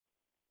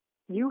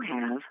You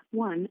have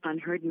one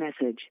unheard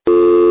message.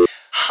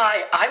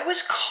 Hi, I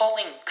was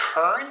calling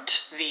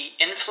Current, the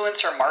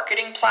influencer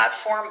marketing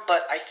platform,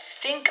 but I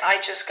think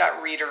I just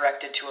got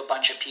redirected to a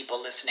bunch of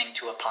people listening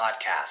to a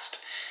podcast.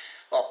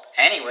 Well,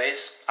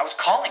 anyways, I was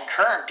calling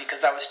Current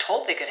because I was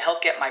told they could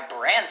help get my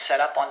brand set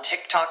up on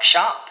TikTok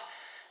Shop,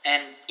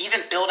 and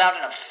even build out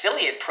an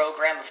affiliate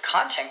program of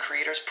content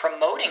creators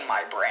promoting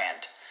my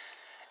brand,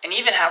 and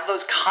even have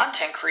those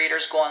content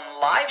creators go on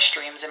live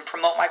streams and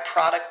promote my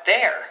product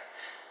there.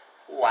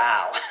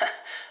 Wow,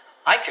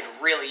 I could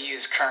really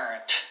use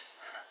Current.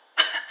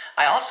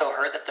 I also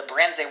heard that the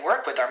brands they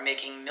work with are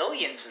making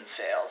millions in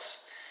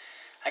sales.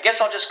 I guess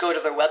I'll just go to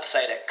their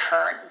website at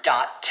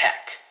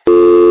current.tech.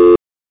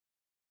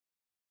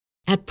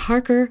 At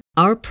Parker,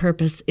 our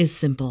purpose is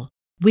simple.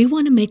 We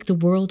want to make the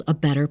world a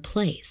better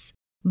place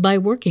by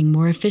working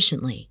more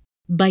efficiently,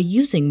 by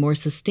using more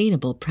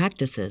sustainable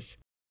practices,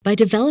 by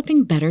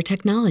developing better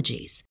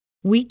technologies.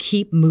 We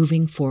keep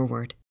moving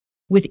forward.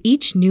 With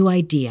each new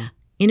idea,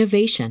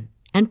 innovation,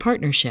 and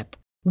partnership,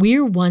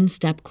 we're one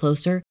step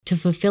closer to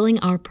fulfilling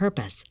our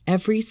purpose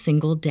every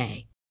single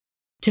day.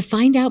 To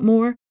find out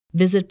more,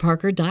 visit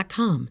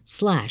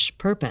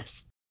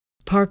parker.com/purpose.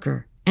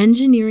 Parker,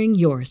 engineering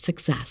your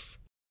success.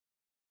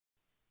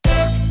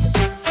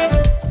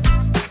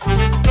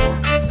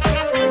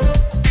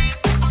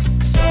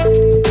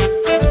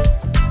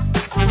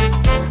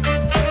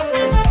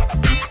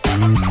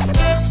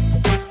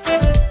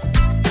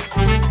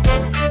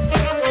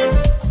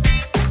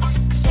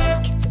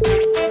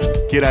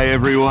 G'day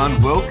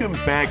everyone, welcome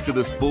back to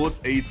the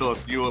Sports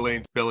Ethos New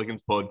Orleans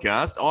Pelicans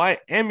podcast. I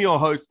am your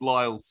host,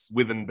 Lyle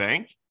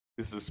Swithenbank.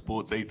 This is a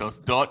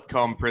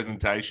sportsethos.com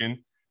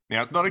presentation.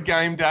 Now, it's not a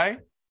game day,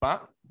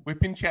 but we've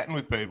been chatting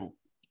with people.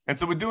 And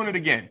so we're doing it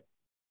again.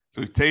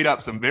 So we've teed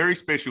up some very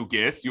special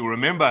guests. You'll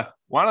remember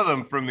one of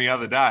them from the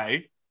other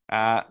day.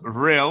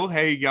 Rel, how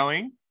you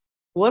going?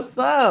 What's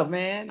up,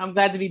 man? I'm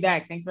glad to be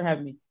back. Thanks for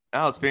having me.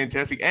 Oh, it's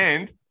fantastic.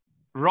 And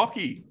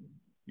Rocky,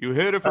 you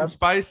heard it from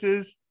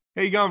Spaces.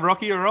 How you going,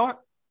 Rocky? All right?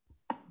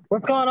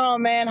 What's going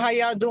on, man? How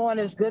y'all doing?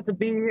 It's good to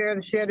be here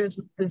to share this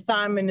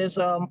time and this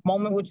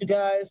moment with you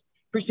guys.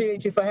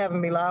 Appreciate you for having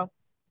me, Lyle.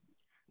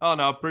 Oh,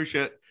 no,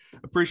 appreciate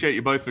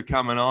you both for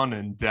coming on.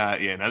 And,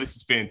 this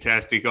is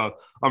fantastic.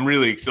 I'm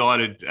really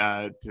excited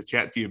to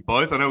chat to you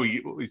both. I know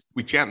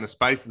we chat in the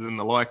Spaces and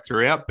the like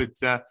throughout,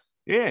 but, a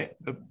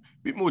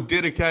bit more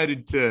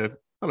dedicated to,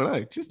 I don't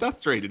know, just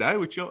us three today,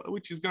 which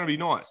is going to be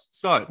nice.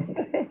 So,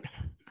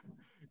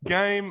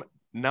 game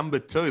number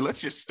 2. Let's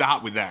just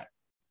start with that.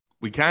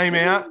 We came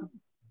out,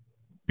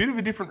 bit of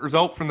a different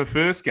result from the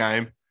first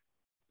game.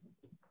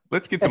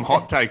 Let's get some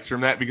hot takes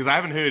from that because I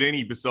haven't heard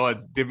any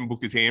besides Devin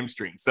Booker's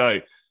hamstring.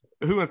 So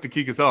who wants to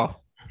kick us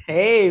off?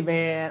 Hey,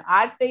 man,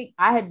 I think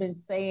I had been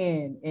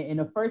saying, and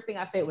the first thing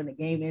I said when the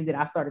game ended,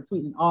 I started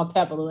tweeting all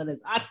capital letters.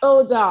 I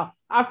told y'all,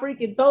 I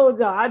freaking told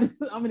y'all. I'm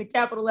in the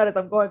capital letters.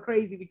 I'm going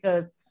crazy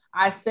because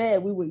I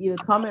said we were either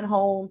coming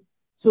home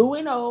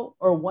 2-0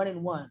 or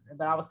 1-1.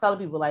 But I was telling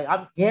people, like,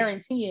 I'm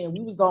guaranteeing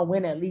we was going to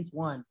win at least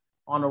one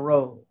on the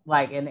road,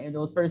 like in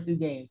those first 2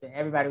 games. And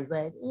everybody was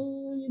like,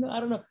 I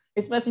don't know,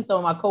 especially some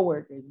of my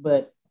coworkers.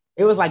 But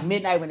it was like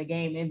midnight when the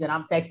game ended.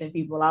 I'm texting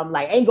people. I'm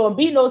like, ain't going to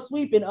be no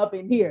sweeping up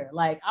in here.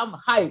 Like, I'm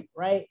hyped,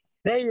 right?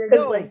 There you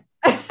go. Like,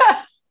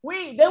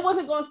 they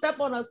wasn't going to step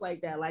on us like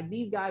that. Like,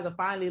 these guys are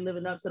finally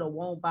living up to the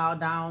won't bow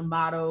down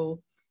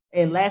motto.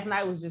 And last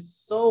night was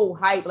just so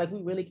hype. Like,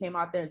 we really came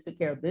out there and took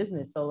care of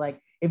business. So,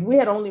 like, if we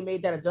had only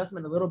made that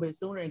adjustment a little bit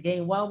sooner in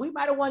game 1, we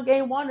might have won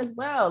game 1 as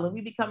well. And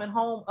we'd be coming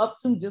home up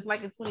 2 just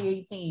like in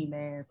 2018,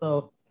 man.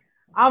 So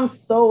I'm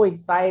so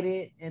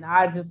excited. And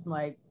I just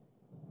like,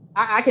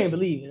 I can't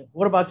believe it.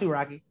 What about you,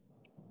 Rocky?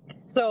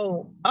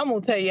 So I'm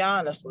going to tell you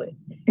honestly.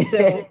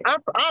 So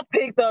I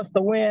picked us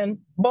to win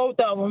both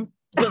of them,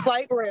 just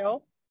like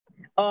Rel.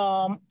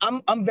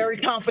 I'm very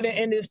confident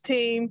in this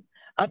team.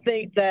 I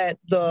think that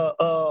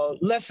the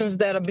lessons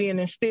that are being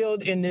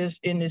instilled in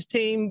this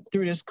team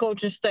through this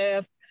coaching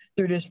staff,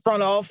 through this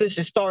front office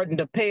is starting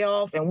to pay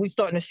off, and we're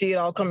starting to see it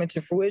all come into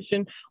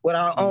fruition with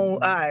our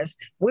own eyes.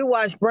 We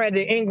watched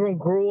Brandon Ingram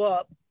grow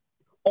up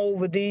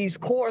over these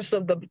course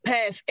of the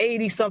past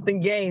 80-something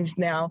games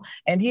now,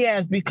 and he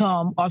has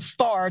become a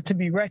star to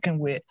be reckoned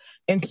with.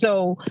 And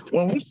so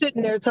when we're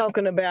sitting there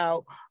talking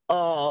about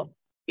are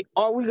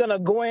we going to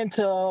go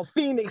into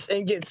Phoenix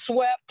and get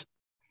swept?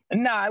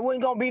 Nah, it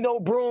wasn't going to be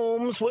no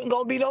brooms, wasn't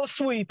going to be no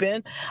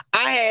sweeping.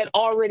 I had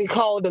already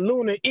called the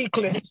lunar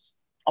eclipse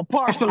a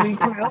partial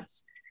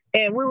eclipse,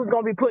 and we were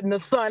going to be putting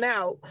the sun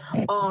out.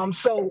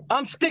 So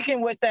I'm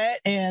sticking with that,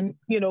 and,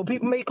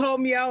 people may call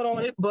me out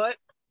on it, but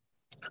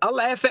I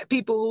laugh at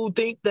people who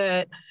think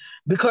that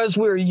because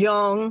we're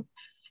young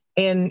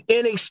and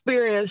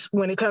inexperienced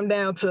when it comes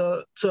down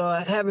to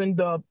having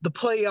the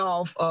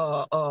playoff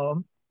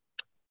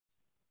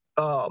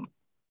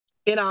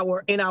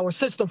in our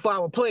system for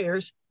our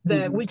players,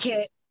 that we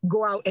can't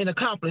go out and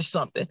accomplish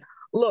something.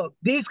 Look,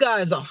 these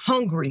guys are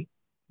hungry.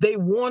 They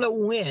want to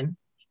win.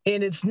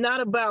 And it's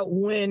not about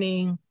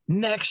winning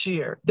next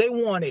year. They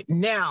want it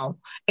now.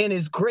 And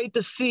it's great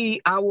to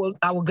see our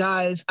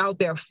guys out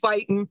there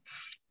fighting.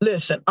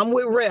 Listen, I'm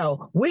with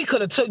Rel. We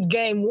could have took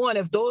game one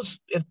if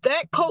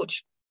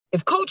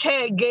Coach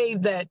had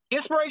gave that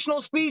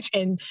inspirational speech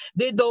and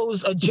did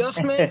those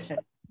adjustments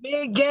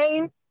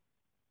mid-game,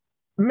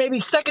 maybe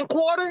second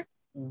quarter,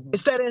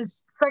 instead of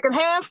second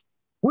half,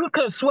 we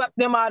could have swept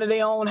them out of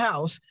their own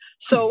house.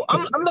 So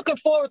I'm looking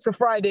forward to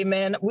Friday,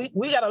 man.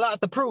 We got a lot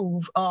to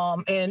prove.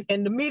 And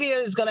the media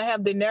is going to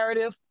have the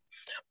narrative.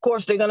 Of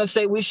course, they're going to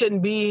say we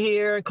shouldn't be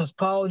here because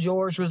Paul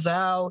George was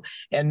out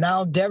and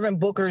now Devin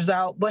Booker's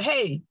out. But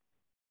hey,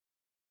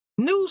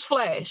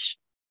 newsflash.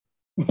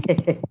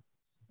 I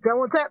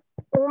want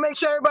to make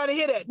sure everybody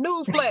hear that.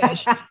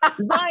 Newsflash.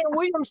 Zion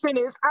Williamson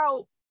is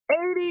out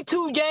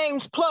 82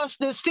 games plus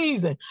this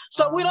season.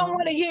 So we don't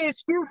want to hear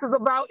excuses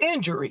about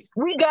injuries.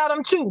 We got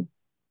them too.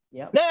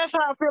 Yep. That's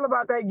how I feel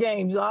about that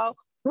game, y'all.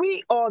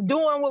 We are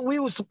doing what we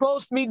were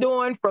supposed to be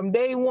doing from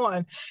day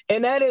one,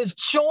 and that is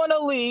showing the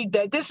league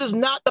that this is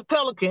not the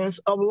Pelicans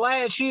of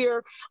last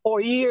year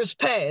or years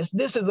past.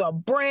 This is a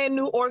brand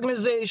new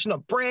organization, a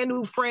brand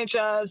new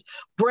franchise,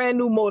 brand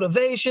new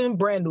motivation,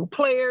 brand new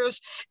players,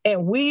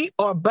 and we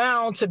are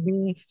bound to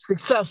be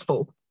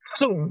successful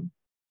soon.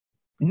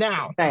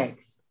 Now.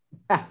 Thanks.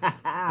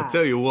 I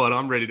tell you what,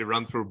 I'm ready to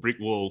run through a brick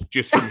wall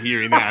just from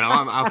hearing that.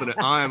 I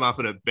am up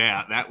and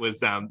about. That was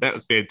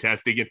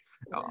fantastic, and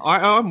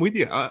I'm with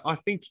you. I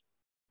think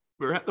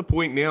we're at the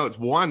point now. It's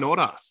why not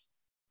us?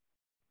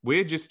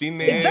 We're just in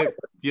there,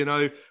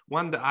 exactly.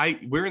 1 to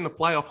 8. We're in the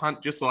playoff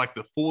hunt, just like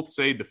the 4th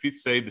seed, the 5th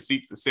seed, the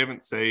 6th, the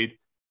 7th seed.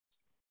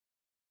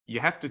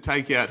 You have to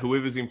take out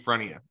whoever's in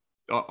front of you.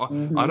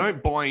 I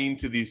don't buy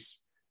into this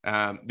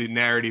the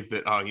narrative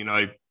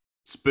that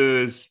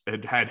Spurs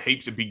had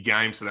heaps of big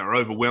games, so they were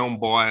overwhelmed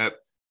by it.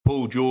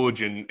 Paul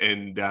George and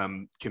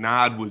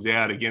Kennard was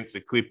out against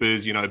the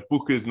Clippers.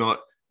 Booker's not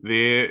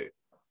there.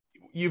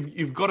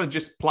 You've got to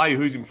just play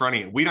who's in front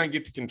of you. We don't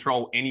get to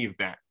control any of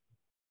that.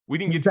 We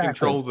didn't get to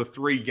control the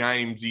 3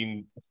 games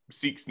in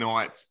 6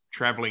 nights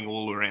traveling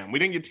all around. We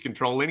didn't get to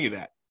control any of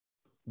that.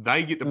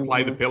 They get to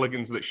play the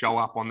Pelicans that show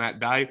up on that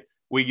day.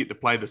 We get to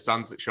play the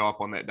Suns that show up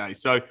on that day.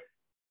 So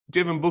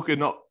Devin Booker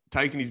not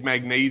taking his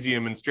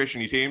magnesium and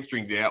stretching his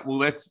hamstrings out, well,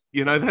 that's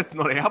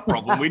not our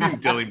problem. We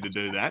didn't tell him to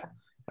do that.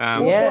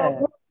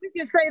 Well, we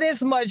can say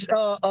this much,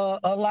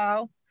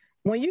 Lau.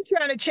 When you're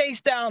trying to chase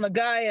down a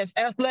guy as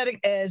athletic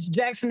as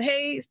Jackson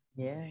Hayes,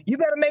 you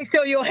better make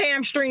sure your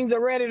hamstrings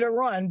are ready to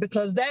run,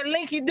 because that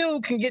linky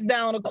dude can get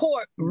down the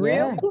court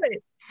real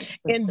quick.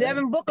 And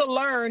Devin Booker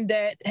learned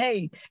that,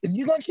 hey, if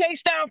you're going to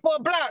chase down for a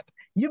block,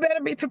 you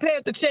better be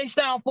prepared to chase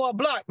down for a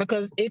block,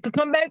 because it could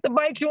come back to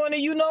bite you on the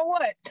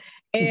you-know-what.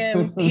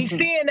 And he's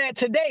seeing that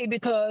today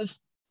because,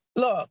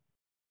 look,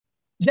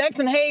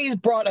 Jackson Hayes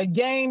brought a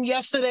game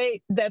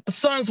yesterday that the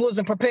Suns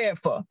wasn't prepared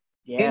for.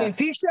 Yeah. And if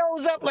he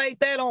shows up like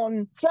that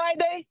on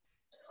Friday,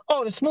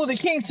 the Smoothie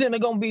Kingston are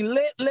going to be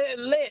lit,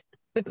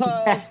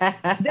 because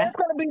there's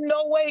going to be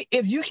no way.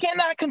 If you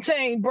cannot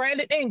contain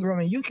Brandon Ingram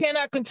and you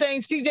cannot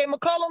contain C.J.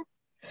 McCollum,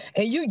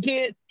 and you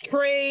get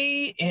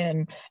Trey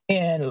and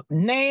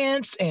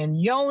Nance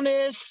and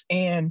Jonas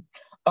and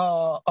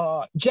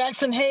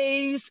Jackson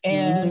Hayes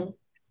and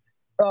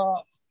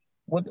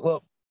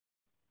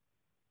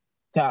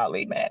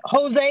golly, man,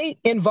 Jose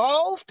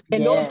involved,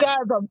 and those guys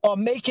are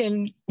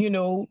making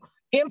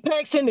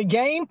impacts in the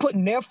game,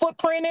 putting their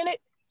footprint in it.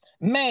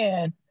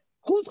 Man,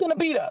 who's going to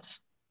beat us?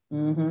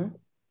 Who's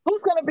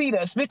going to beat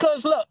us?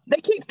 Because look, they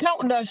keep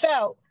counting us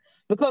out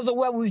because of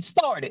where we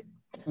started.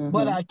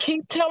 But I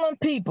keep telling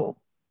people,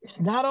 it's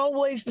not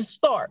always the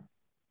start,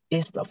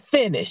 it's the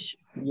finish.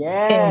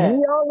 Yeah. And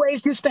we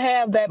always used to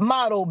have that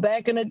motto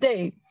back in the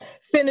day,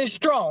 finish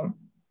strong.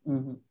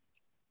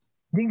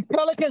 These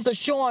Pelicans are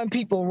showing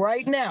people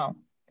right now,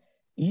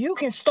 you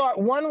can start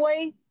one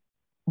way,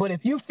 but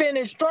if you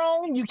finish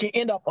strong, you can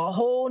end up a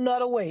whole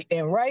nother way.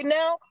 And right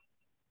now,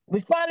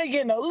 we're finally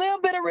getting a little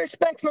bit of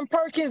respect from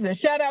Perkins, and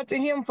shout out to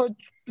him for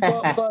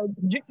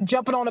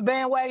jumping on the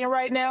bandwagon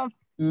right now.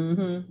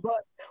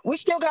 But we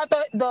still got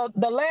the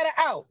ladder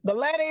out. The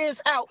ladder is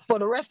out for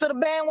the rest of the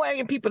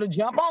bandwagon people to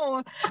jump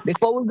on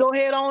before we go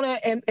ahead on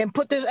and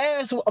put this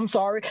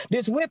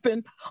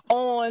whipping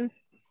on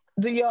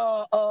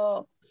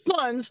the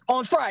Suns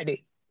on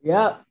Friday.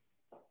 Yep.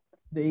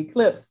 The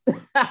eclipse.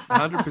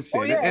 100%.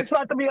 Oh yeah, it's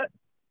about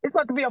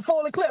to be a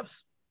full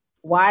eclipse.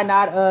 Why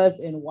not us,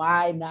 and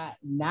why not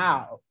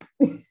now?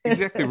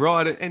 Exactly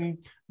right.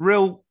 And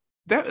Rel,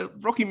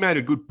 Rocky made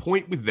a good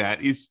point with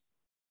that. Is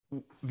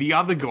the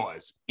other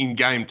guys in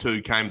game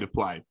 2 came to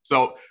play.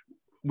 So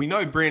we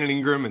know Brandon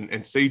Ingram and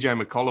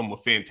CJ McCollum were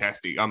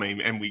fantastic. I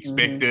mean, and we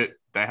expect it.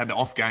 They had the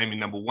off game in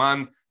number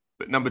 1,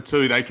 but number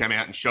 2, they came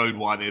out and showed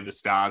why they're the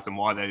stars and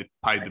why they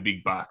paid the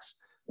big bucks.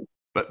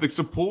 But the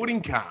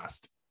supporting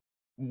cast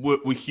were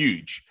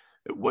huge.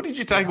 What did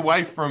you take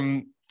away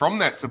from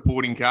that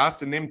supporting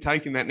cast and them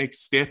taking that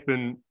next step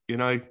and,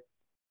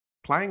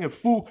 playing a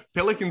full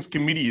Pelicans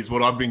committee is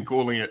what I've been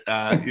calling it,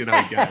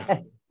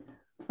 game?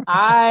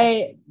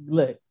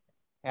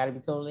 I gotta be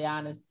totally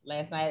honest.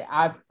 Last night,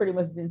 I pretty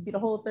much didn't see the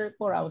whole third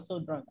quarter. I was so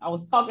drunk. I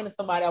was talking to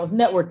somebody. I was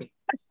networking.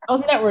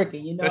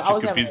 You know. That's I just was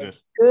good having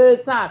business. a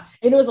good time.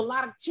 And there was a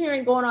lot of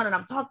cheering going on. And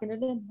I'm talking to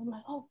them. I'm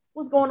like, oh,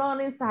 what's going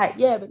on inside?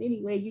 Yeah, but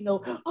anyway, you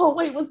know, oh,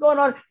 wait, what's going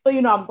on? So,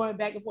 you know, I'm going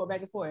back and forth,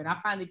 back and forth. And I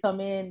finally come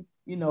in,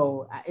 you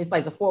know, it's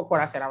like the fourth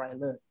quarter. I said, all right,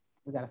 look,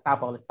 we got to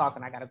stop all this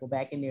talking. I got to go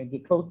back in there and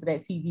get close to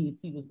that TV and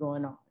see what's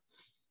going on.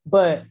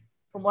 But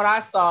from what I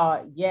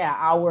saw, yeah,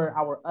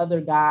 our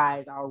other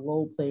guys, our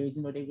role players,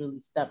 you know, they really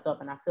stepped up.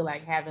 And I feel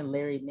like having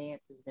Larry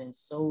Nance has been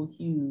so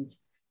huge.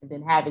 And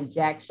then having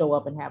Jack show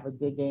up and have a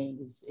good game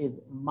is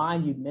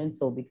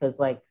monumental, because,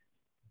 like,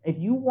 if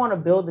you want to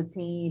build a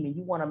team and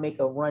you want to make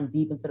a run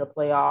deep into the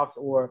playoffs,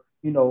 or,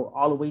 you know,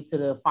 all the way to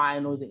the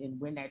finals and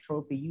win that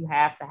trophy, you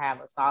have to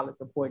have a solid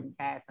supporting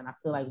cast. And I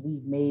feel like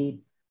we've made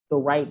the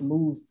right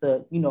moves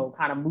to, you know,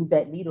 kind of move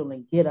that needle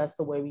and get us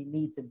to where we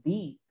need to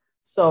be.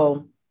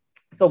 So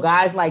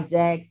guys like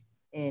Jax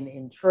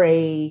and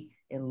Trey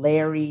and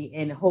Larry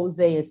and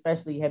Jose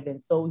especially have been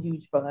so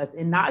huge for us.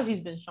 And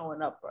Najee's been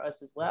showing up for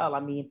us as well. I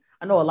mean,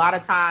 I know a lot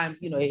of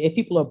times, you know, if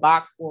people are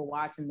box score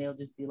watching, they'll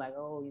just be like,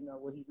 oh, you know,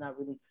 well, he's not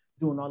really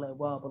doing all that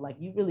well. But, like,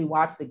 you really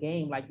watch the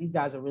game, like, these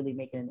guys are really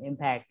making an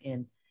impact.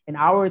 And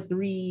our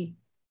three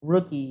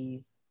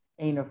rookies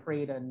ain't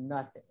afraid of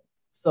nothing.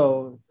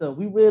 So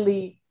we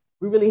really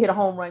hit a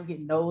home run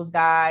getting those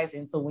guys.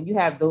 And so when you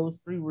have those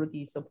three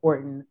rookies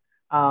supporting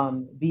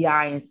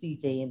BI and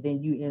CJ, and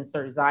then you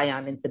insert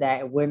Zion into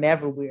that,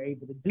 whenever we're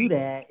able to do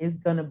that, it's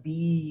gonna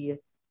be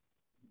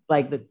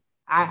like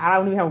I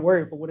don't even have a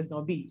word for what it's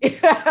gonna be.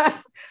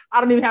 I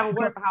don't even have a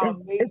word for how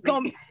amazing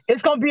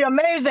it's gonna be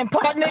amazing,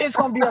 partner. It's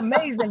gonna be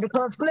amazing,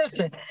 because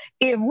listen,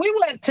 if we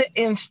were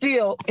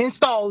to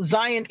install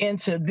Zion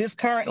into this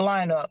current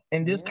lineup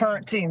and this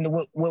current team,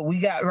 what we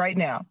got right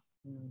now,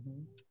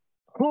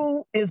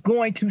 who is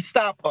going to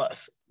stop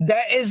us?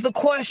 That is the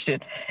question.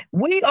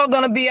 We are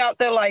going to be out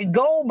there like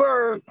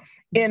Goldberg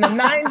in the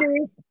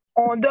 90s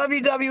on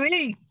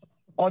WWE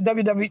or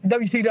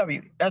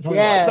WCW. That's what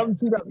it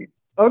was, WCW.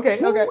 Okay.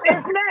 Who is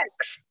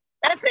next?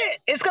 That's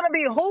it. It's going to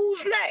be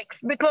who's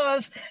next,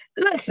 because,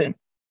 listen,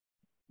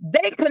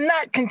 they could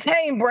not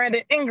contain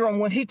Brandon Ingram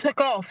when he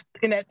took off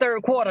in that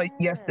third quarter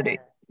yesterday.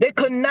 They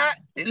could not.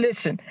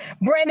 Listen,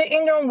 Brandon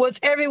Ingram was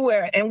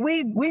everywhere, and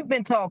we've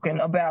been talking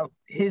about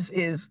his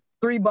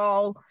three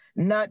ball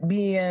not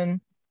being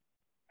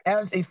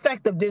as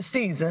effective this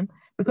season,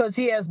 because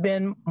he has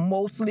been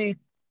mostly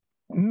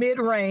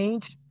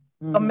mid-range,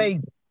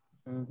 amazing.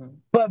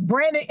 But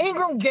Brandon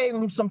Ingram gave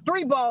him some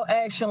three ball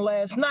action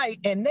last night,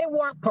 and they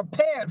weren't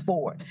prepared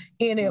for it.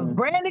 And if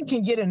Brandon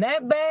can get in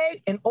that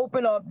bag and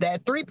open up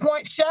that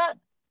 3-point shot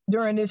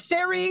during this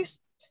series,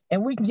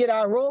 and we can get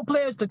our role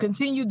players to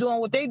continue doing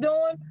what they're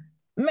doing,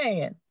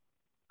 man,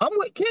 I'm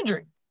with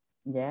Kendrick.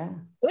 Yeah.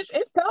 It's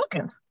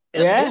Pelicans.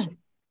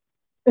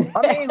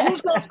 I mean,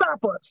 who's going to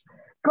stop us?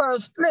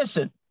 Because,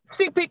 listen,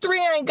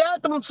 CP3 ain't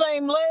got them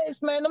same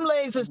legs, man. Them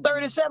legs is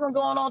 37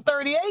 going on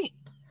 38.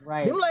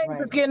 Right. Them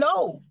legs is getting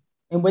old.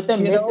 And with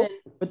them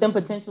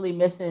potentially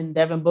missing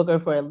Devin Booker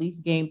for at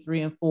least game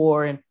 3 and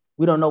 4, and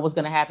we don't know what's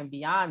going to happen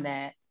beyond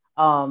that,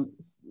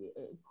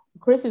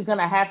 Chris is going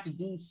to have to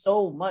do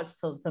so much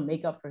to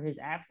make up for his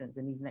absence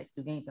in these next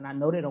 2 games. And I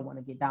know they don't want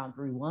to get down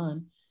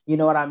 3-1. You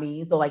know what I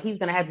mean? So, like, he's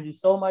going to have to do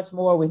so much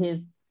more with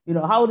his, you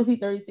know, how old is he?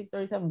 36,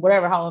 37,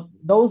 whatever, how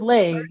those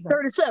legs.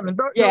 37.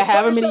 Yeah,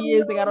 however many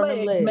years they got on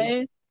them legs.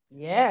 Man.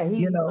 Yeah,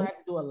 he's going to have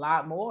to do a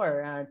lot more.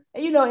 And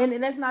you know,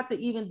 and that's not to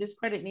even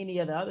discredit any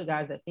of the other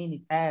guys that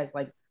Phoenix has.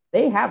 Like,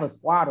 they have a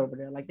squad over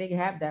there. Like, they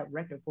have that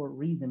record for a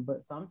reason.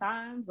 But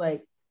sometimes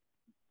the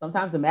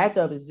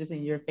matchup is just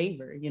in your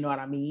favor. You know what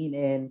I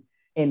mean?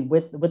 And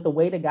with the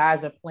way the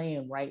guys are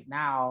playing right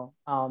now,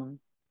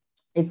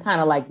 it's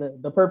kind of like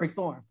the perfect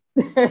storm.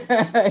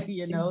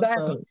 You know,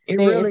 exactly.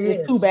 So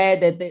it's too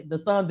bad that the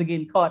Suns are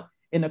getting caught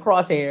in the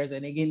crosshairs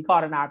and they're getting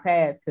caught in our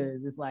path,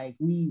 because it's like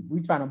we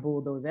trying to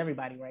bulldoze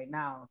everybody right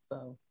now.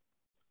 So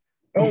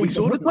we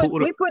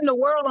putting the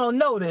world on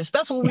notice.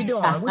 That's what we're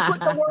doing. We put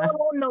the world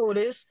on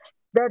notice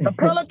that the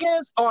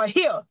Pelicans are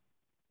here.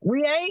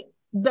 We ain't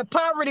the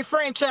poverty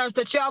franchise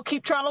that y'all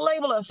keep trying to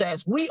label us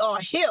as. We are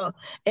here,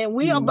 and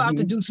we are about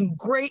to do some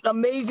great,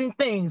 amazing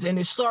things. And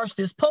it starts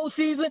this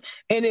postseason,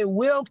 and it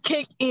will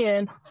kick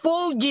in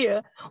full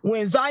gear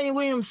when Zion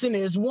Williamson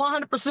is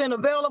 100%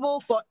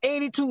 available for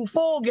 82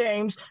 full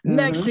games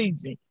next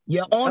season.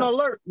 You're on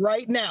alert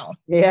right now.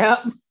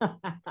 Yeah.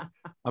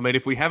 I mean,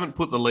 if we haven't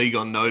put the league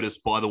on notice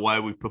by the way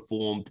we've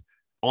performed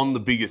on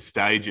the biggest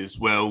stages,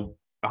 well,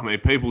 I mean,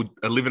 people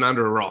are living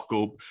under a rock,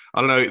 or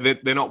I don't know,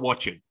 they're not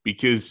watching,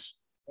 because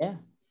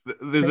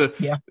there's a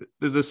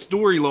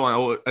storyline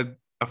or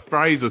a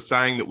phrase or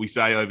saying that we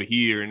say over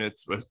here, and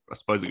it's, I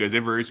suppose it goes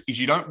everywhere, is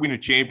you don't win a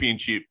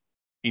championship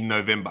in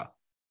November.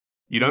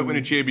 You don't win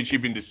a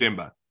championship in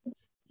December.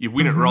 You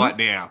win it right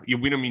now. You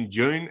win them in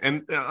June.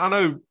 And I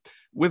know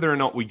whether or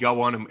not we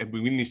go on and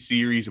we win this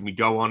series and we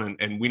go on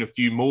and win a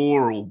few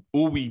more, or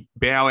we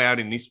bow out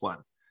in this one,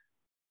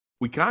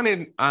 we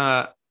can't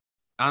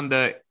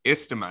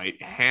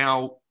underestimate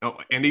how,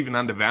 and even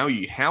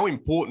undervalue how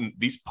important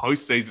this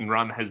postseason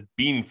run has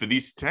been for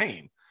this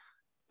team.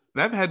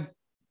 They've had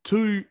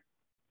 2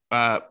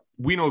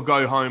 win or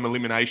go home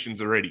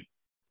eliminations already,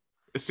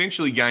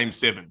 essentially game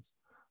 7s.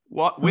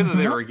 Whether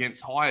they're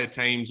against higher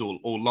teams or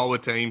lower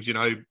teams, you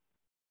know,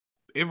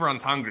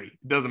 everyone's hungry.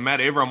 It doesn't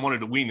matter. Everyone wanted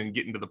to win and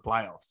get into the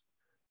playoffs.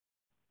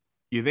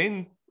 You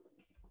then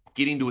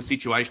get into a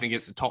situation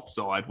against the top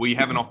side where you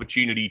have an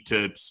opportunity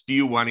to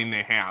steal one in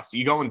their house.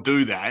 You go and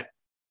do that.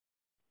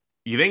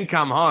 You then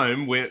come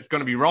home where it's going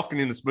to be rocking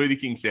in the Smoothie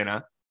King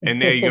Centre, and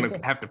now you're going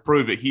to have to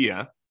prove it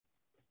here.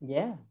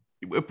 Yeah.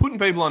 We're putting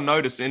people on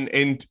notice,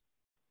 and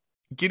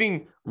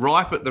getting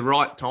ripe at the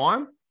right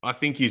time, I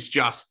think, is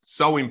just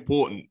so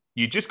important.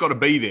 You just got to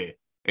be there.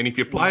 And if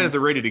your players are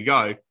ready to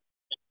go,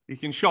 you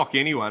can shock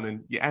anyone,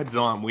 and you add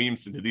Zion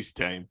Williamson to this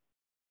team.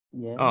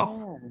 Yeah.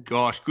 Oh,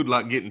 gosh, good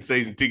luck getting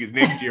season tickets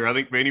next year. I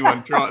think for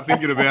anyone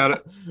thinking about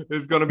it,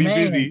 it's going to be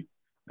busy.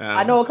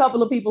 I know a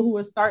couple of people who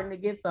are starting to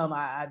get some.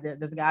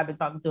 There's a guy I've been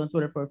talking to on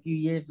Twitter for a few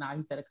years now.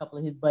 He said a couple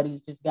of his buddies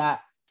just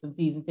got some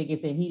season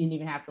tickets, and he didn't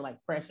even have to like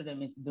pressure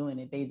them into doing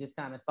it. They just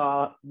kind of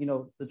saw, you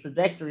know, the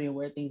trajectory and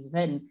where things was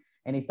heading,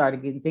 and they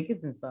started getting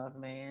tickets and stuff,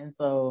 man.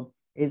 So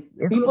it's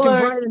people looking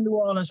are bright in New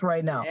Orleans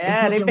right now.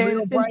 Yeah, it's looking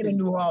real bright in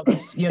New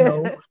Orleans, you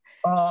know.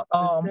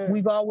 Sure.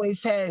 We've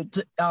always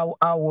had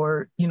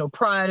our you know,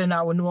 pride in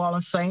our New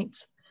Orleans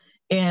Saints,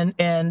 and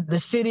the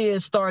city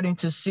is starting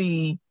to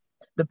see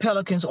the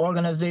Pelicans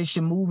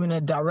organization move in a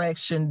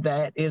direction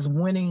that is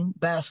winning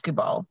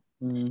basketball.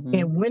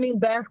 And winning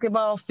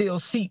basketball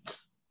fills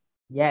seats.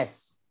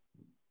 Yes.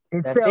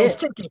 It sells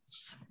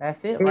tickets.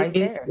 That's it right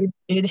there.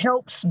 It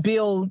helps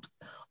build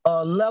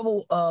a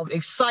level of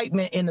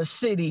excitement in the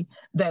city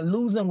that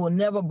losing will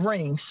never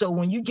bring. So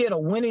when you get a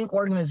winning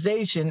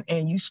organization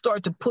and you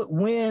start to put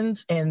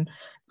wins and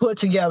put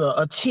together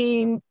a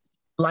team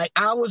like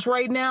ours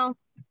right now,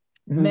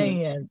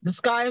 man, the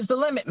sky is the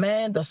limit,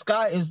 man. The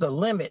sky is the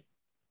limit.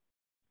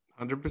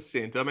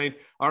 100%. I mean,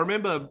 I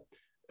remember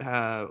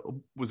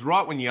was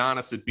right when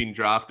Giannis had been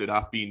drafted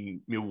up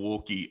in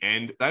Milwaukee,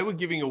 and they were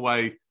giving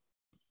away,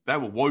 they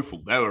were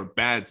woeful. They were a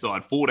bad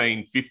side,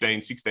 14,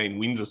 15, 16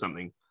 wins or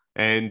something.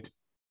 And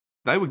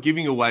they were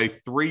giving away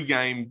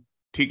 3-game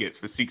tickets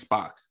for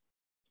 $6,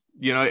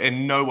 you know,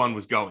 and no one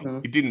was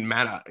going. It didn't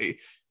matter.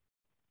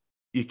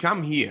 You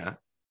come here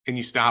and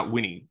you start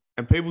winning,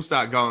 and people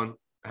start going,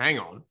 hang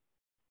on,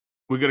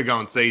 we're going to go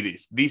and see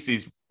this. This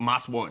is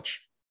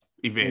must-watch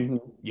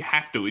event. You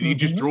have to. It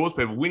just draws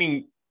people.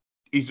 Winning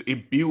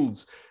it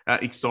builds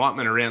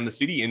excitement around the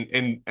city.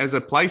 And as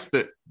a place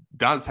that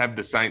does have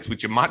the Saints,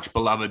 which are much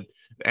beloved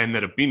and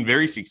that have been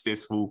very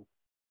successful,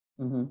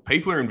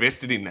 people are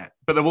invested in that.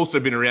 But they've also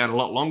been around a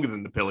lot longer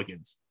than the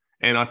Pelicans.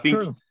 And I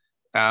think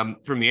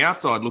from the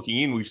outside looking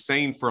in, we've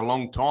seen for a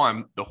long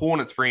time the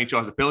Hornets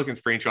franchise, the Pelicans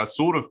franchise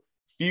sort of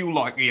feel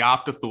like the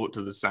afterthought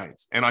to the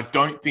Saints. And I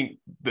don't think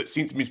that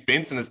since Miss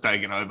Benson has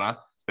taken over,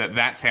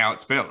 that's how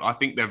it's felt. I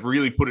think they've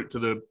really put it to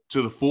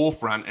the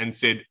forefront and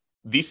said,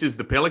 this is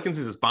the Pelicans,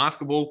 this is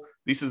basketball,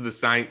 this is the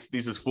Saints,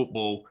 this is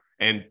football,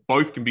 and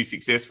both can be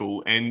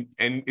successful. And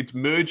it's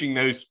merging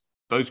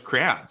those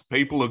crowds.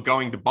 People are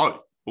going to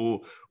both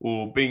or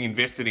being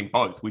invested in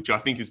both, which I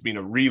think has been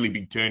a really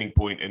big turning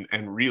point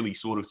and really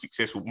sort of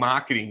successful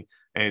marketing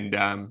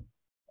and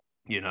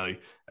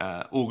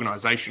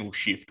organizational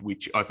shift,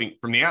 which I think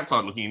from the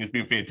outside looking in has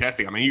been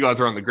fantastic. I mean, you guys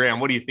are on the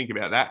ground. What do you think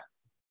about that?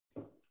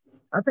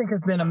 I think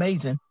it's been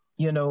amazing.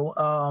 You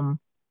know,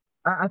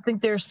 I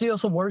think there's still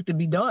some work to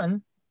be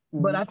done,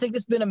 but I think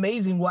it's been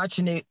amazing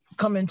watching it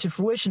come into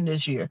fruition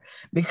this year,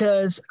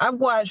 because I've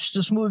watched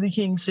the Smoothie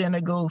King Center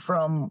go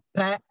from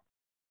packed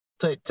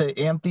to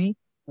empty,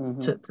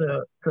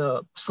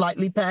 to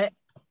slightly packed,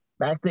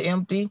 back to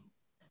empty,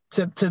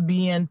 to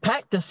being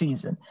packed this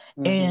season.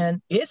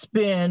 And it's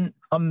been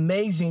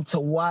amazing to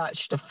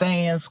watch the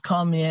fans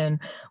come in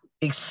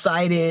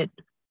excited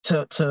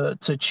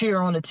to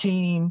cheer on the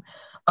team.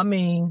 I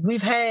mean,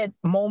 we've had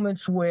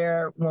moments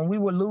where when we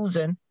were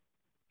losing,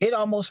 it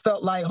almost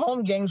felt like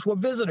home games were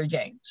visitor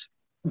games.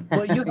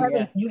 But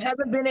you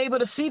haven't been able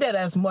to see that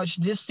as much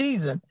this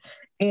season.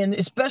 And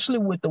especially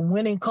with the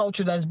winning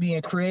culture that's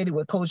being created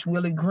with Coach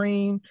Willie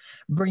Green,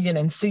 bringing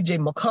in C.J.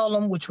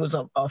 McCollum, which was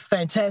a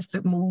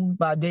fantastic move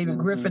by David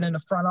Griffin in the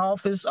front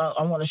office.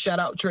 I want to shout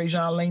out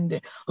Trajan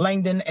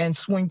Langdon and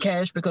Swing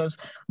Cash, because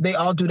they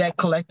all do that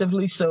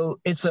collectively. So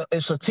it's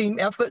a team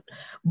effort.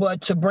 But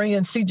to bring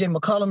in C.J.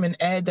 McCollum and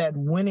add that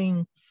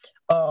winning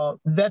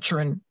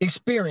veteran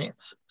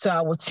experience to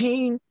our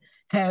team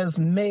has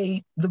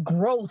made the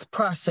growth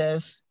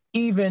process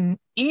even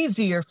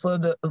easier for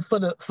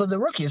the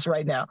rookies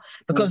right now,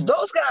 because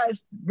those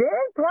guys, they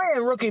ain't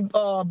playing rookie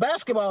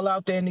basketball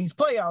out there in these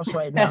playoffs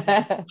right now.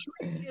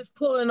 Trey is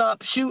pulling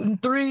up, shooting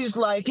threes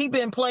like he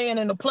been playing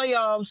in the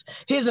playoffs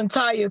his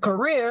entire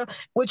career,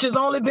 which has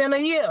only been a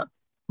year.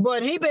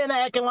 But he been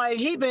acting like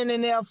he been in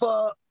there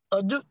for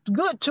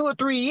good 2 or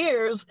 3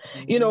 years,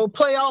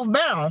 playoff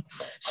bound.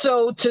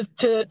 So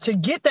to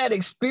get that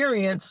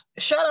experience,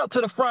 shout out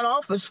to the front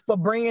office for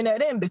bringing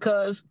that in,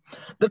 because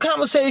the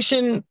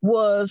conversation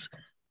was,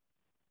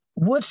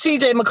 would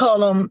CJ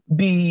McCollum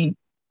be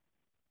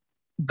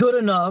good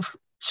enough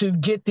to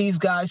get these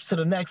guys to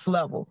the next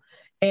level?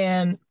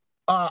 And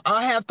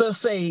I have to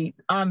say,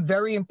 I'm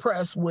very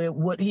impressed with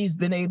what he's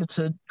been able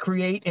to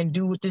create and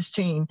do with this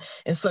team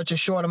in such a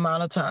short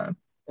amount of time.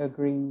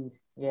 Agreed.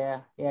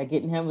 Yeah.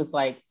 Getting him was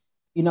like,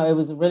 it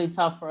was really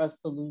tough for us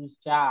to lose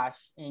Josh.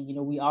 And,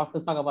 we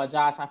also talk about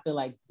Josh, I feel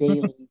like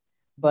daily,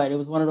 but it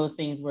was one of those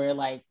things where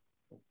like,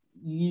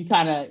 you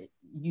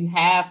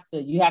have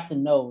to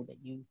know that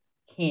you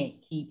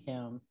can't keep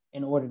him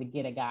in order to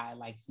get a guy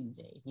like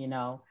CJ,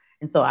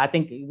 And so I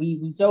think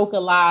we joke a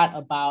lot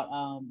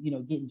about,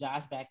 getting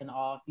Josh back in the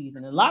off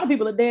season. And a lot of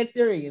people are dead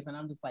serious. And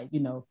I'm just like,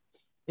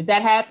 if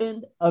that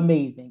happened,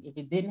 amazing. If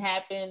it didn't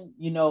happen,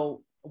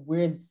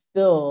 we're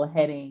still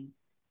heading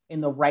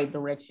in the right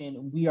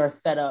direction. We are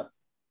set up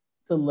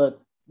to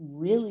look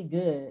really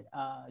good,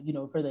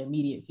 for the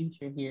immediate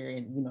future here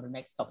in, the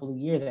next couple of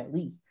years at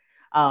least.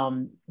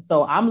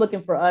 So I'm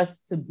looking for us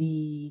to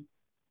be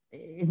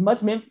as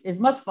much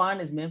fun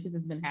as Memphis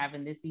has been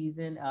having this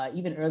season.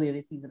 Even earlier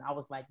this season, I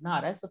was like,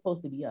 nah, that's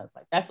supposed to be us.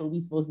 Like, that's what we're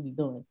supposed to be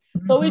doing.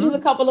 Mm-hmm. So we're just a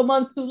couple of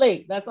months too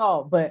late. That's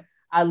all. But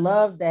I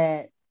love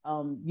that,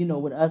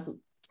 with us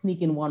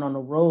sneaking one on the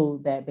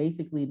road, that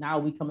basically now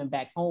we coming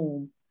back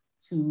home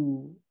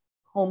to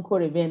home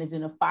court advantage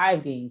in a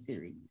 5-game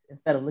series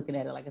instead of looking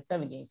at it like a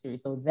 7-game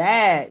series. So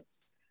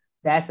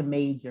that's a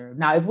major.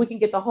 Now, if we can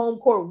get the home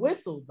court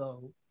whistle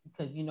though,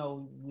 because we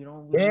don't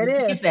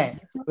get that.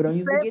 We don't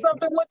usually get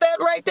something with that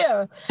right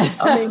there.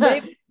 I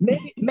mean,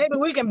 maybe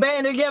we can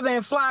band together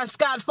and fly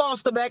Scott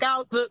Foster back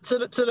out to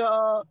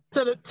the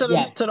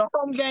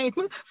home game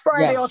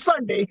Friday or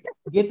Sunday.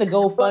 Get the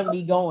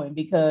GoFundMe going,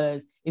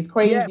 because it's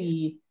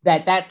crazy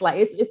that's like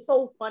it's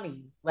so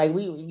funny. Like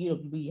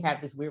we have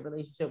this weird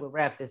relationship with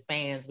refs as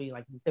fans. We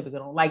typically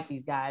don't like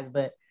these guys,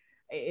 but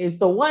it's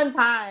the one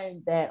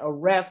time that a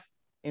ref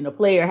and a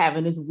player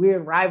having this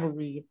weird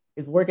rivalry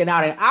is working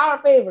out in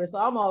our favor. So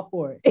I'm all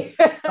for it.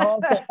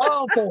 all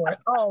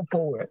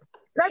for it.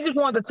 I just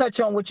wanted to touch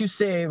on what you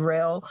said,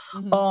 Rel,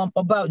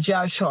 about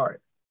Josh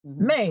Hart.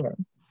 Mm-hmm.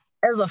 Man,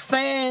 as a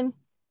fan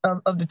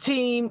of the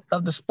team,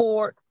 of the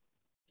sport,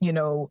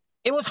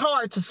 it was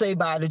hard to say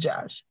bye to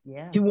Josh.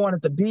 Yeah. He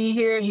wanted to be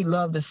here. He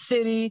loved the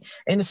city,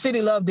 and the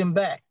city loved him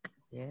back.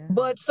 Yeah.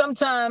 But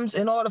sometimes,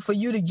 in order for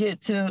you to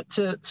get to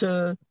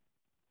the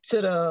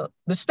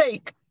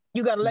steak,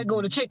 you got to let go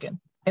of the chicken.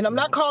 And I'm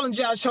not calling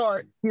Josh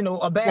Hart,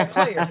 a bad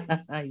player,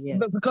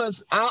 but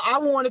because I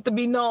want it to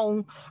be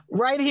known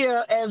right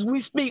here as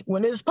we speak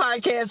when this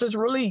podcast is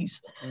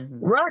released. Mm-hmm.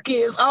 Rocky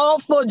is all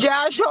for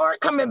Josh Hart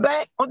coming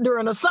back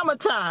during the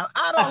summertime.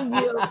 I don't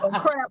give a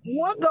crap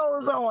what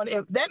goes on.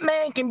 If that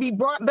man can be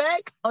brought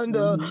back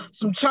under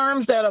some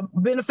terms that are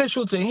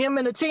beneficial to him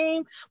and the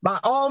team, by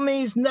all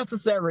means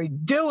necessary,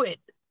 do it.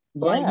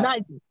 Like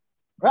Nike.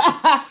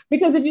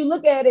 Because if you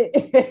look at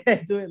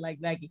it, do it like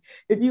Nike.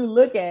 If you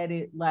look at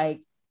it, like,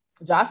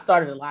 Josh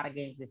started a lot of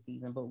games this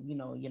season, but he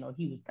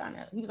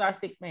was our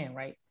sixth man,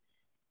 right?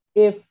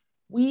 If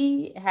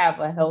we have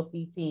a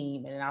healthy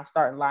team and our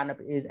starting lineup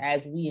is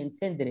as we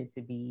intended it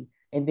to be,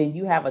 and then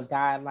you have a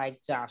guy like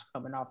Josh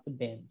coming off the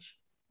bench,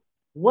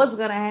 what's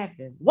gonna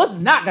happen? What's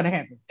not gonna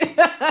happen?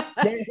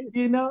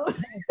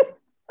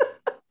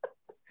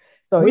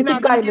 So we're not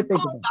exciting to think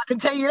about. I can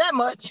tell you that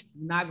much.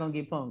 Not gonna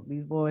get punked.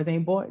 These boys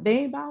ain't they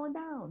ain't bowing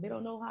down. They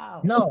don't know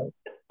how. No,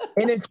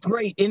 and it's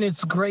great. And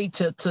it's great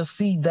to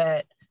see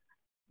that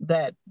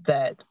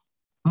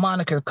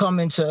moniker come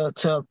into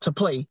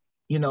play.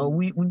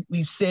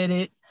 We've said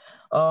it.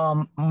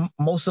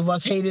 Most of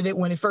us hated it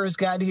when it first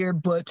got here,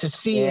 but to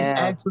see it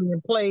actually in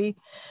play,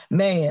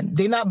 man,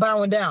 they're not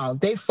bowing down.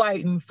 They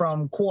fighting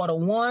from quarter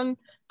 1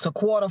 to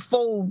quarter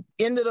 4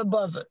 into the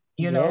buzzer.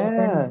 And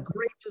it's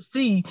great to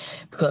see,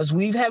 because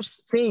we have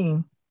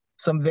seen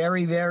some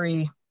very,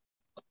 very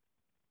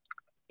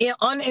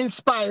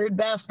uninspired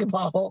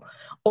basketball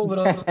over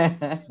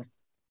the.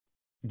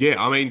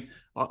 Yeah, I mean,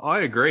 I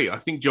agree. I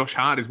think Josh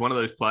Hart is one of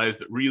those players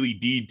that really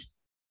did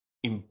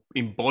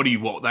embody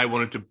what they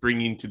wanted to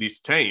bring into this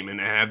team and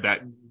have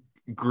that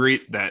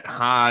grit, that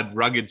hard,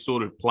 rugged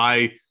sort of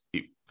play.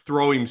 He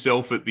throw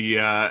himself at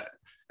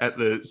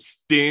the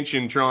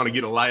stanchion trying to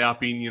get a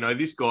layup in.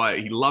 This guy,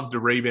 he loved to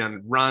rebound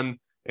and run.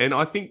 And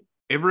I think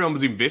everyone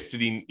was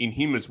invested in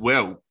him as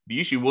well.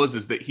 The issue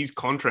was that his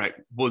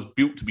contract was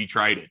built to be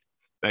traded.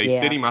 They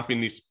set him up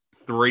in this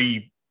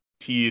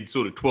 3-tiered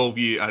sort of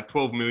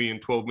 12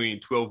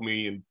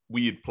 million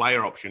weird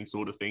player option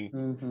sort of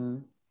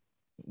thing,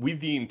 with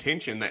the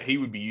intention that he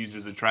would be used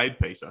as a trade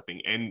piece, I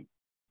think. And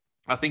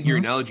I think your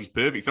analogy is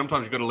perfect.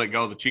 Sometimes you've got to let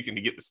go of the chicken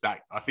to get the steak.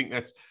 I think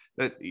that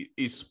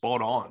is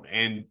spot on.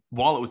 And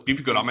while it was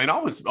difficult, I mean, I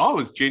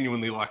was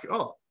genuinely like,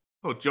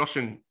 Josh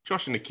and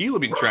Nikhil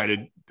have been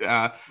traded.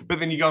 But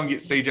then you go and get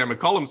CJ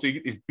McCollum, so you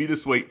get this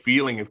bittersweet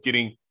feeling of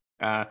getting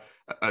a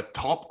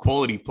top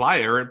quality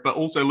player, but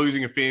also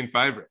losing a fan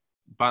favorite.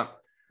 But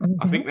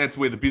I think that's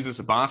where the business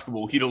of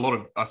basketball hit a lot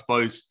of, I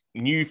suppose,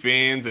 new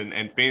fans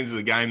and fans of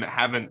the game that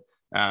haven't,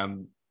 I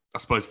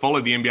suppose,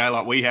 followed the NBA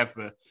like we have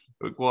for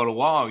quite a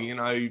while. You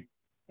know,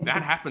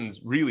 that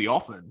happens really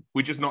often.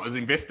 We're just not as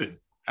invested.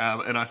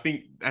 And I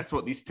think that's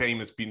what this team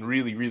has been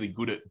really, really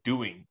good at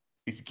doing,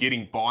 is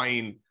getting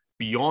buy-in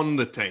beyond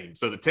the team.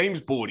 So the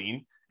team's bought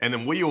in, and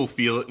then we all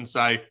feel it and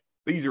say,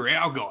 these are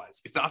our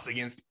guys. It's us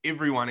against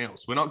everyone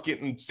else. We're not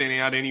getting sent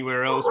out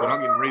anywhere else. We're not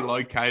getting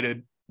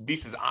relocated.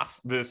 This is us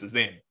versus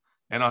them.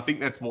 And I think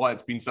that's why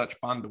it's been such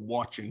fun to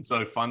watch and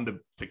so fun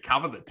to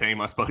cover the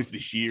team, I suppose,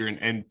 this year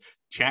and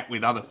chat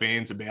with other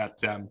fans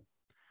about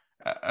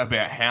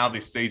how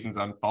this season's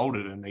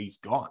unfolded and these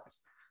guys.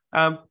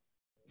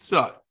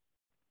 So,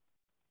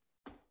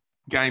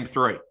 Game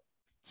 3,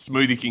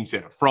 Smoothie King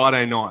Centre,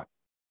 Friday night.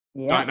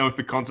 Yeah. Don't know if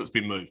the concert's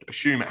been moved.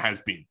 Assume it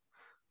has been.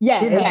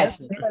 Yeah, it has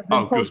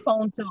been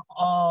postponed to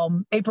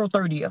April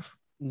 30th.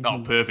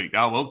 Oh, perfect.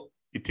 Oh, well,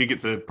 your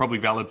tickets are probably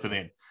valid for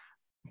then.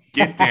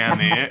 Get down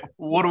there.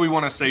 What do we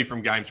want to see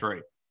from Game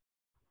 3?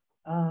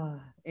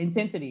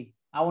 Intensity.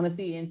 I want to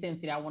see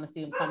intensity. I want to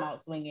see them come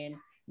out swinging,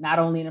 not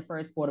only in the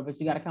first quarter, but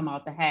you got to come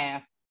out the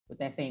half with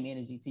that same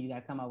energy too. You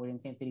got to come out with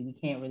intensity. We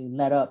can't really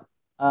let up,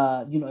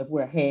 if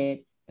we're ahead,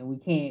 and we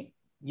can't,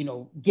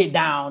 get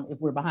down if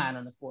we're behind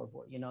on the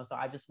scoreboard, So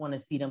I just want to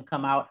see them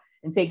come out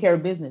and take care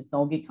of business.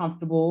 Don't get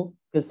comfortable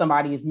because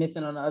somebody is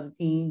missing on the other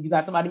team. You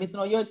got somebody missing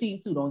on your team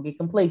too. Don't get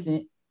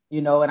complacent,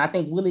 and I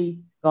think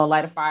Willie gonna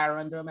light a fire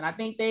under them. And I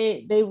think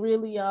they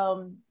really,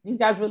 these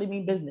guys really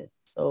mean business.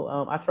 So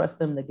I trust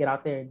them to get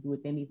out there and do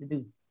what they need to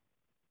do.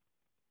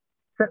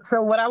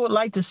 So what I would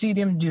like to see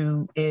them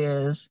do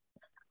is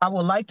I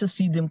would like to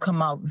see them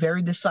come out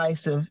very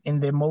decisive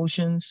in their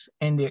motions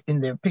and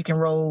in their pick and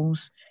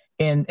rolls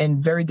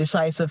and very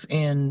decisive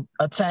in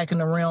attacking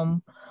the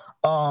rim,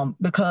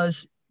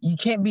 because you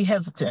can't be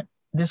hesitant.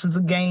 This is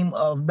a game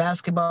of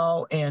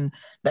basketball, and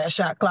that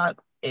shot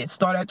clock, it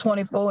starts at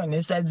 24 and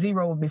it's at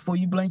 0 before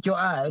you blink your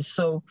eyes.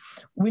 So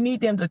we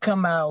need them to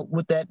come out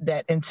with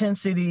that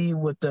intensity,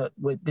 with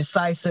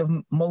decisive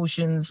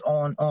motions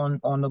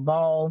on the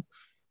ball,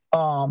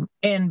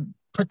 and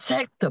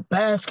protect the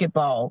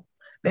basketball,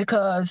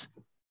 because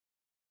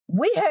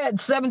we had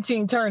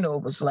 17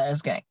 turnovers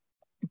last game.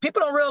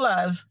 People don't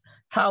realize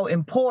how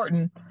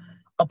important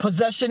a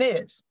possession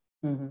is.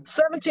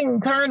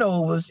 17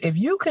 turnovers, if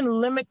you can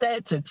limit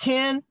that to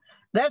 10,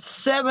 that's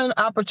 7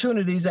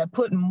 opportunities at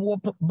putting more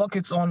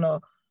buckets on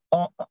the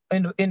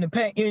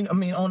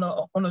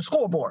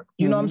scoreboard.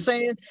 You know what I'm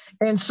saying?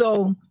 And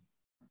so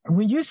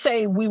when you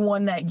say we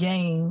won that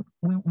game,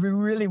 we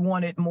really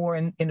won it more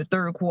in the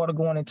third quarter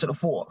going into the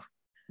fourth.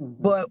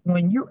 But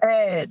when you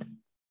add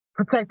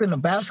protecting the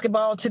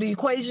basketball to the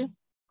equation,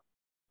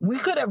 we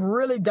could have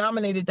really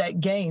dominated that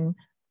game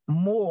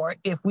more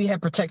if we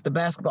had protected the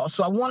basketball.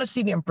 So I want to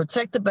see them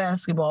protect the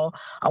basketball.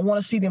 I want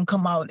to see them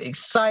come out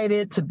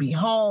excited to be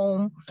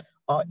home,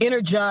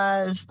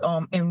 energized,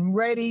 and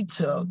ready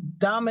to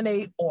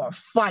dominate or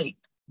fight,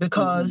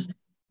 because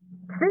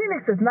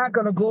Phoenix is not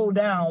going to go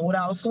down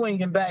without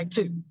swinging back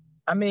too.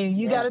 I mean,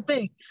 you got to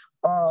think,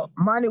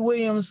 Monty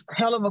Williams,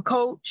 hell of a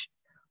coach.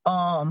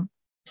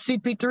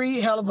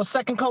 CP3, hell of a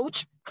second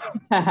coach.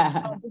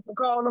 Some people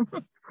call him.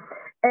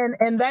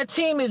 And that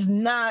team is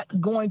not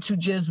going to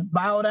just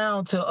bow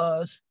down to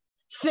us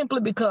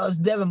simply because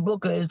Devin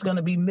Booker is going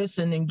to be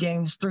missing in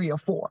games 3 or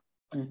 4.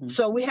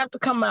 So we have to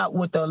come out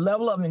with the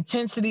level of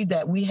intensity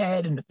that we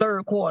had in the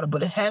third quarter,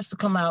 but it has to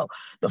come out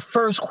the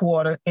first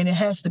quarter, and it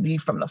has to be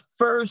from the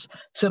first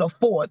to the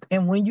fourth.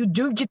 And when you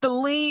do get the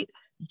lead,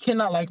 you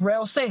cannot, like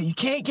Rel said, you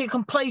can't get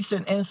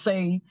complacent and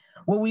say,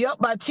 well, we up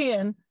by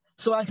 10,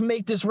 so I can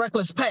make this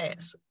reckless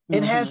pass.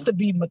 It has to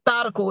be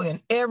methodical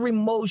in every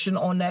motion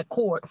on that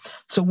court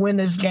to win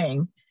this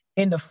game.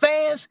 And the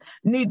fans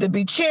need to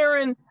be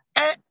cheering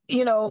at,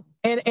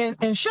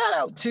 and shout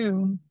out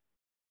to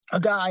a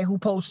guy who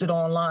posted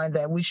online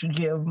that we should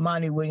give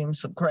Monty Williams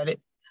some credit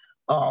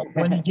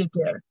when he gets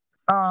there.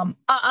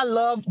 I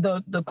love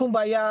the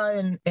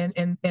kumbaya and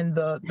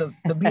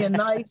the being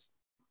nice.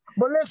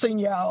 But listen,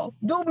 y'all,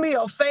 do me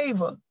a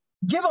favor.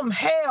 Give them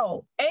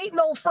hell. Ain't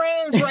no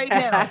friends right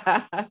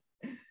now.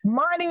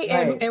 Monty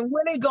and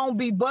Winnie gonna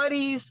be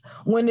buddies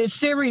when this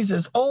series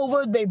is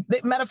over. They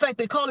matter of fact,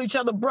 they call each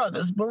other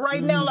brothers. But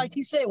right now, like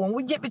he said, when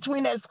we get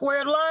between that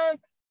square line,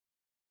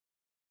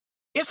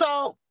 it's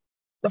all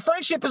the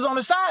friendship is on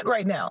the side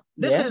right now.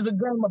 This is the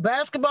game of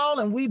basketball,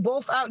 and we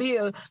both out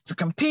here to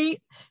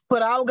compete,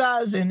 put our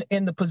guys in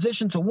the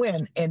position to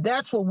win. And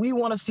that's what we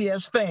want to see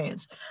as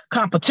fans.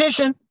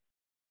 Competition,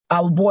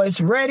 our boys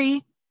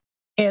ready,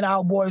 and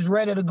our boys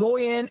ready to go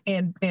in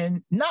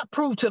and not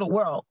prove to the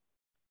world.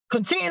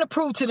 Continue to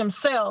prove to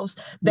themselves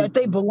that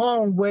they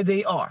belong where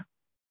they are,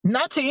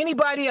 not to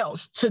anybody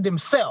else, to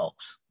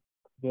themselves.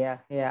 Yeah.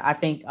 I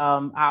think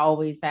I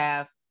always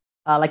have,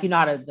 how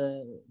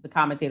the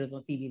commentators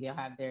on TV, they'll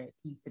have their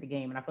keys to the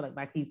game. And I feel like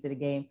my keys to the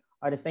game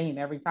are the same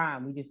every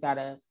time. We just got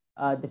to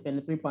defend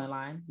the 3-point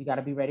line. You got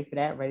to be ready for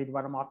that, ready to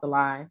run them off the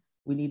line.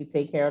 We need to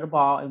take care of the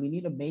ball, and we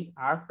need to make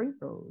our free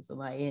throws. And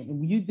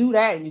when you do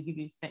that, you give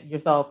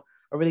yourself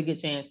a really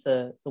good chance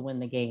to win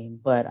the game.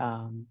 But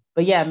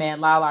yeah, man,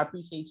 Lyle, I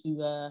appreciate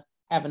you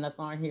having us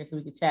on here so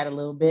we could chat a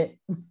little bit.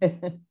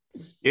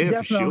 Yeah,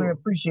 Definitely for sure.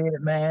 appreciate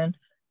it, man.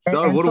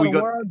 So and what do we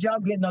got? World, y'all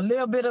getting a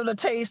little bit of the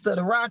taste of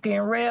the Rocky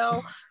and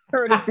Rail,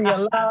 courtesy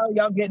of Lyle.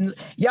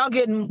 Y'all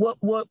getting what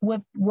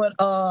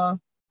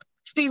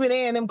Stephen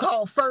A and them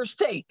call first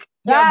take.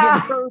 Y'all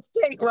getting first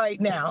take right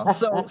now.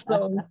 So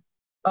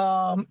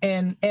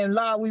and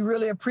Lyle, we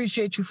really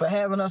appreciate you for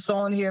having us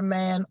on here,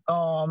 man.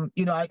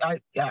 You know,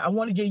 I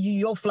want to give you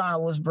your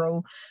flowers,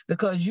 bro,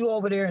 because you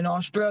over there in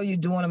Australia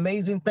doing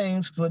amazing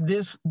things for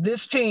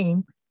this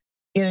team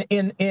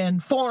in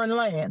foreign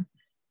land.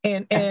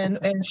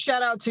 And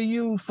shout out to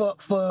you for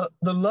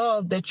the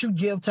love that you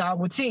give to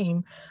our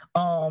team.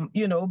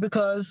 You know,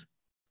 because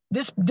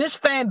this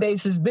fan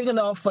base is big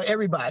enough for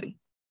everybody.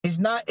 It's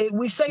not,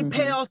 we say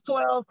Pels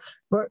 12,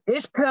 but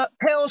it's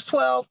Pels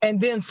 12 and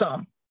then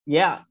some.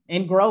 Yeah,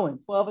 and growing,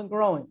 12 and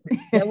growing.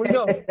 There we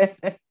go.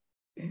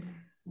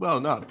 Well,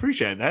 no,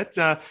 appreciate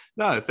that.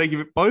 No, thank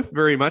you both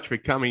very much for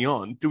coming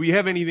on. Do we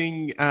have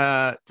anything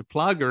to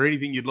plug or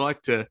anything you'd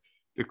like to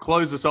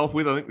close us off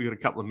with? I think we've got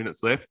a couple of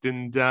minutes left,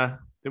 and then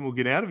we'll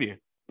get out of here.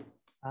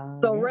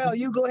 So, Rel,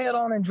 you go ahead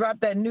on and drop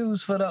that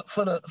news for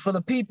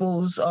the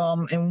peoples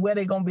and where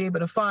they're gonna be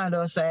able to find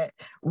us at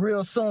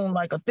real soon,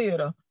 like a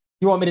theater.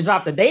 You want me to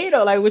drop the date,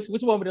 or like which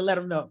want me to let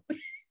them know?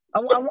 I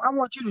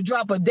want you to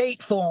drop a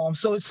date for them,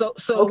 so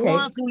okay.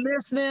 ones who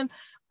listening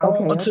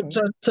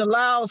to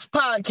Lyle's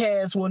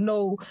podcast will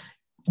know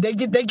they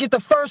get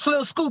the first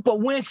little scoop of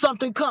when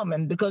something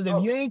coming, because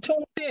if you ain't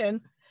tuned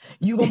in,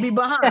 you're gonna be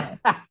behind.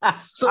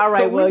 So, all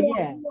right, we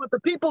want the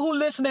people who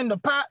listening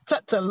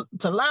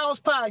to Lyle's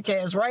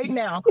podcast right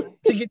now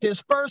to get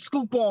this first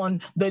scoop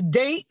on the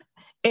date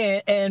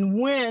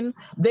and when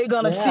they're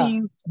gonna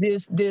see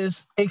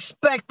this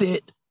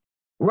expected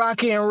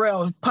Rocky and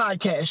Rel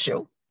podcast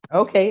show.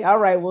 Okay, all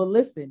right. Well,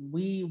 listen,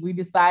 we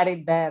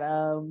decided that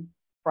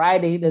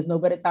Friday, there's no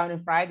better time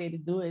than Friday to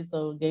do it.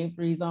 So game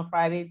 3 is on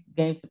Friday.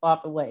 Game tip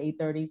off at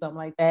 8:30, something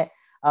like that.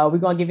 We're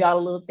gonna give y'all a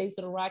little taste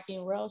of the Rocky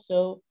and Rel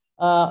show,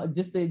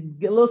 just to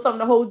get a little something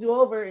to hold you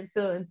over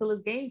until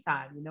it's game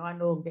time. You know, I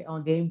know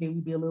on game day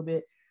we'd be a little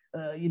bit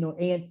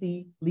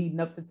antsy leading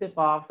up to tip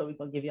off, so we're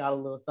gonna give y'all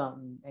a little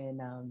something. And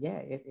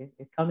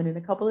it's coming in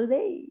a couple of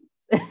days.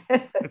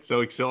 That's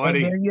so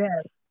exciting. And there you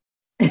have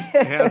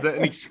it. How's that?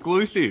 An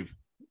exclusive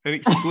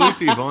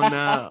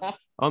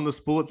on the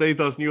Sports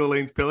Ethos New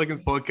Orleans Pelicans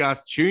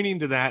podcast. Tune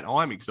into that.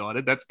 I'm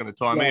excited. That's going to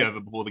tie me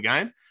over before the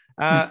game.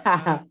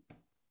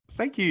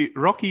 Thank you,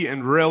 Rocky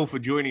and Rel, for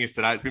joining us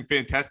today. It's been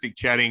fantastic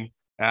chatting.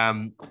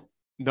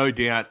 No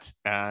doubt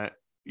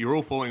you're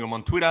all following them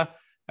on Twitter,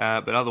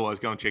 but otherwise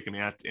go and check them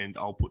out, and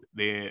I'll put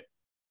their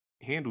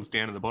handles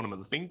down at the bottom of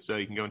the thing so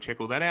you can go and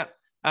check all that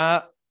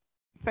out.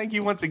 Thank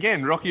you once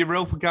again, Rocky and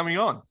Rel, for coming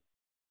on.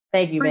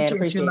 Thank you, man.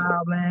 Appreciate you,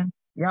 Lyle, man.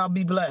 Y'all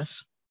be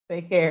blessed.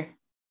 Take care.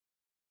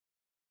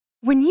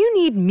 When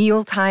you need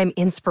mealtime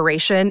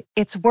inspiration,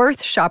 it's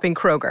worth shopping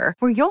Kroger,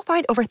 where you'll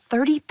find over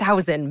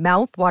 30,000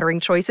 mouth-watering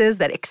choices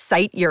that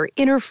excite your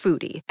inner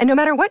foodie. And no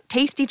matter what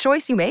tasty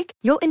choice you make,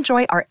 you'll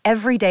enjoy our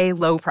everyday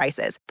low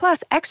prices,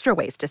 plus extra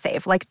ways to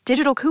save, like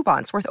digital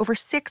coupons worth over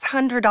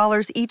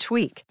 $600 each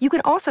week. You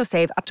can also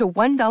save up to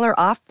 $1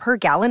 off per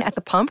gallon at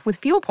the pump with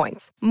fuel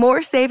points.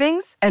 More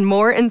savings and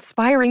more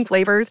inspiring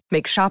flavors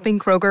make shopping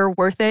Kroger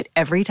worth it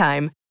every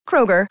time.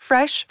 Kroger,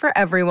 fresh for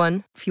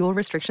everyone. Fuel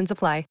restrictions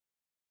apply.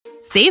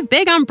 Save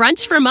big on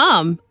brunch for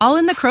mom, all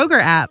in the Kroger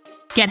app.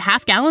 Get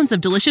half gallons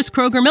of delicious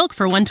Kroger milk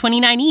for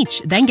 $1.29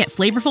 each. Then get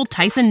flavorful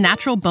Tyson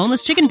natural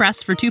boneless chicken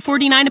breasts for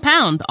 $2.49 a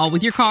pound, all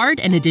with your card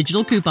and a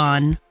digital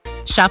coupon.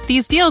 Shop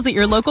these deals at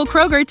your local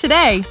Kroger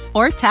today,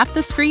 or tap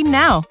the screen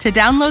now to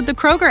download the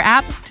Kroger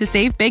app to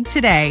save big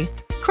today.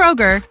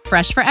 Kroger,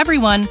 fresh for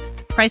everyone.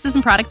 Prices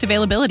and product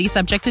availability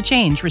subject to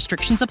change.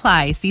 Restrictions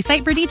apply. See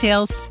site for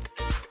details.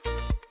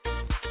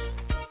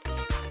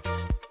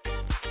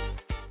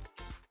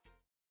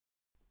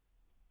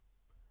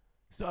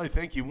 So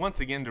thank you once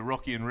again to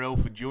Rocky and Rel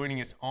for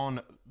joining us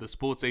on the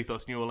Sports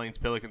Ethos New Orleans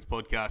Pelicans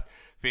podcast.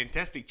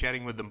 Fantastic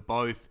chatting with them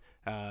both.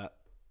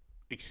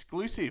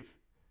 Exclusive.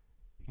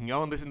 You can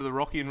go and listen to the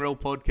Rocky and Rel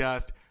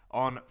podcast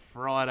on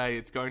Friday.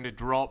 It's going to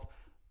drop.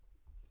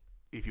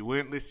 If you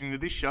weren't listening to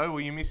this show,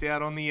 well, you miss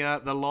out on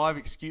the live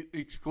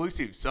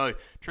exclusive. So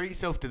treat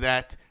yourself to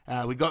that.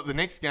 We got the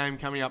next game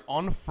coming up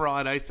on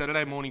Friday,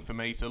 Saturday morning for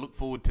me. So look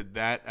forward to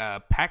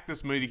that. Pack the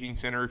Smoothie King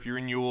Center if you're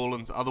in New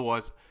Orleans.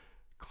 Otherwise,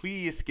 clear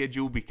your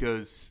schedule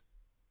because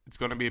it's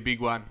going to be a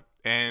big one.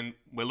 And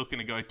we're looking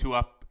to go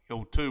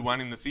 2-1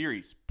 in the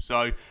series.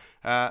 So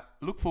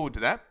look forward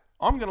to that.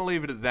 I'm going to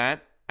leave it at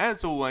that.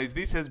 As always,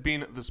 this has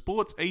been the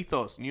Sports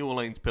Ethos New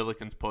Orleans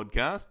Pelicans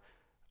podcast.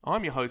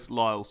 I'm your host,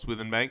 Lyle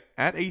Swithenbank.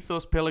 At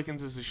Ethos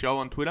Pelicans is the show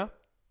on Twitter.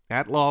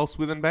 At Lyle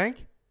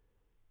Swithenbank.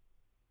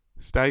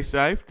 Stay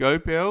safe, go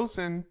Pels,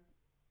 and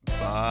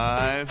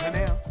bye for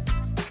now.